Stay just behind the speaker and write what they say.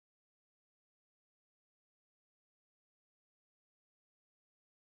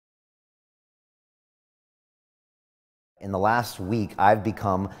In the last week, I've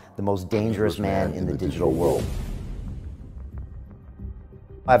become the most dangerous man in the digital world.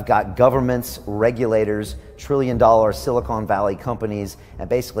 I've got governments, regulators, trillion-dollar Silicon Valley companies, and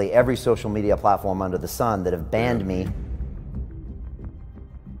basically every social media platform under the sun that have banned me.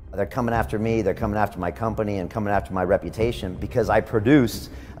 They're coming after me, they're coming after my company, and coming after my reputation because I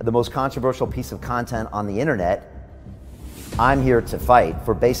produced the most controversial piece of content on the internet. I'm here to fight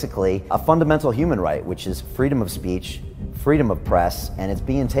for basically a fundamental human right, which is freedom of speech, freedom of press, and it's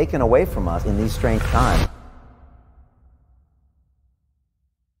being taken away from us in these strange times.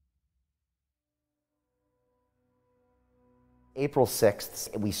 April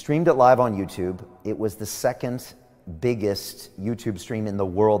 6th, we streamed it live on YouTube. It was the second biggest YouTube stream in the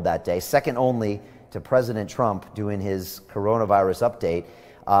world that day, second only to President Trump doing his coronavirus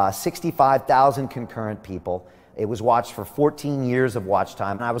update. 65,000 concurrent people. It was watched for 14 years of watch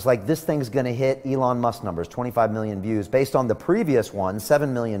time. And I was like, this thing's gonna hit Elon Musk numbers, 25 million views. Based on the previous one,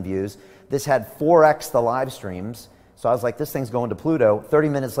 7 million views. This had 4x the live streams. So I was like, this thing's going to Pluto. 30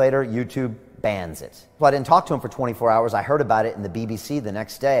 minutes later, YouTube bans it. Well, I didn't talk to him for 24 hours. I heard about it in the BBC the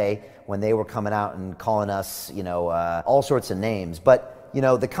next day when they were coming out and calling us, all sorts of names. But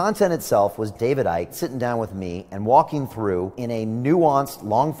the content itself was David Icke sitting down with me and walking through in a nuanced,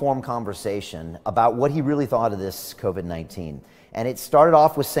 long-form conversation about what he really thought of this COVID-19. And it started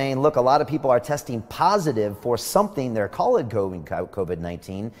off with saying, look, a lot of people are testing positive for something, they're calling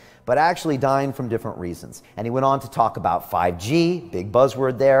COVID-19, but actually dying from different reasons. And he went on to talk about 5G, big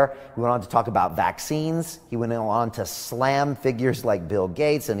buzzword there. He went on to talk about vaccines. He went on to slam figures like Bill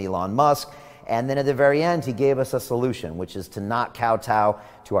Gates and Elon Musk. And then at the very end, he gave us a solution, which is to not kowtow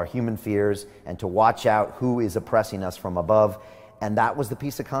to our human fears and to watch out who is oppressing us from above. And that was the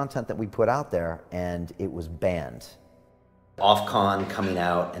piece of content that we put out there, and it was banned. Ofcom coming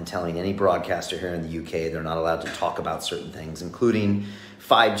out and telling any broadcaster here in the UK they're not allowed to talk about certain things, including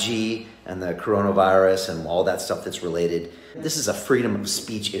 5G and the coronavirus and all that stuff that's related. This is a freedom of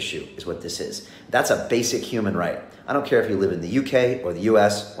speech issue, is what this is. That's a basic human right. I don't care if you live in the UK or the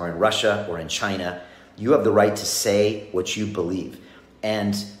US or in Russia or in China. You have the right to say what you believe.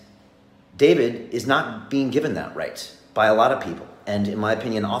 And David is not being given that right by a lot of people. And in my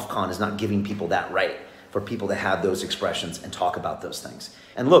opinion, Ofcom is not giving people that right for people to have those expressions and talk about those things.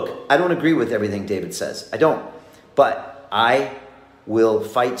 And look, I don't agree with everything David says. I don't. But I will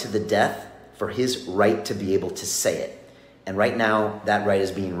fight to the death for his right to be able to say it. And right now, that right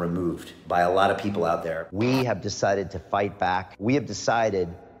is being removed by a lot of people out there. We have decided to fight back. We have decided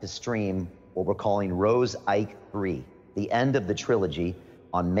to stream what we're calling Rose Icke 3, the end of the trilogy,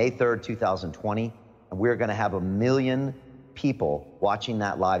 on May 3rd, 2020. And we're gonna have 1 million people watching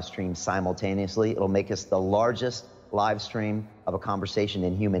that live stream simultaneously. It'll make us the largest live stream of a conversation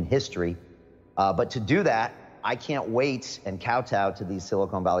in human history. But to do that, I can't wait and kowtow to these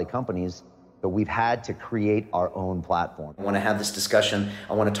Silicon Valley companies, but we've had to create our own platform. I want to have this discussion.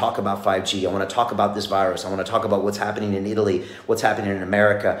 I want to talk about 5G. I want to talk about this virus. I want to talk about what's happening in Italy, what's happening in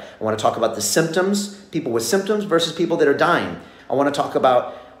America. I want to talk about the symptoms, people with symptoms versus people that are dying. I want to talk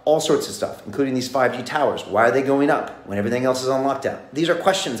about all sorts of stuff, including these 5G towers. Why are they going up when everything else is on lockdown? These are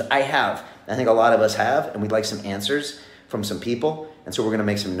questions I have. I think a lot of us have, and we'd like some answers from some people. And so we're going to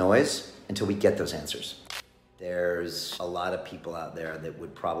make some noise until we get those answers. There's a lot of people out there that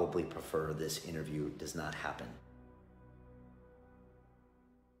would probably prefer this interview does not happen.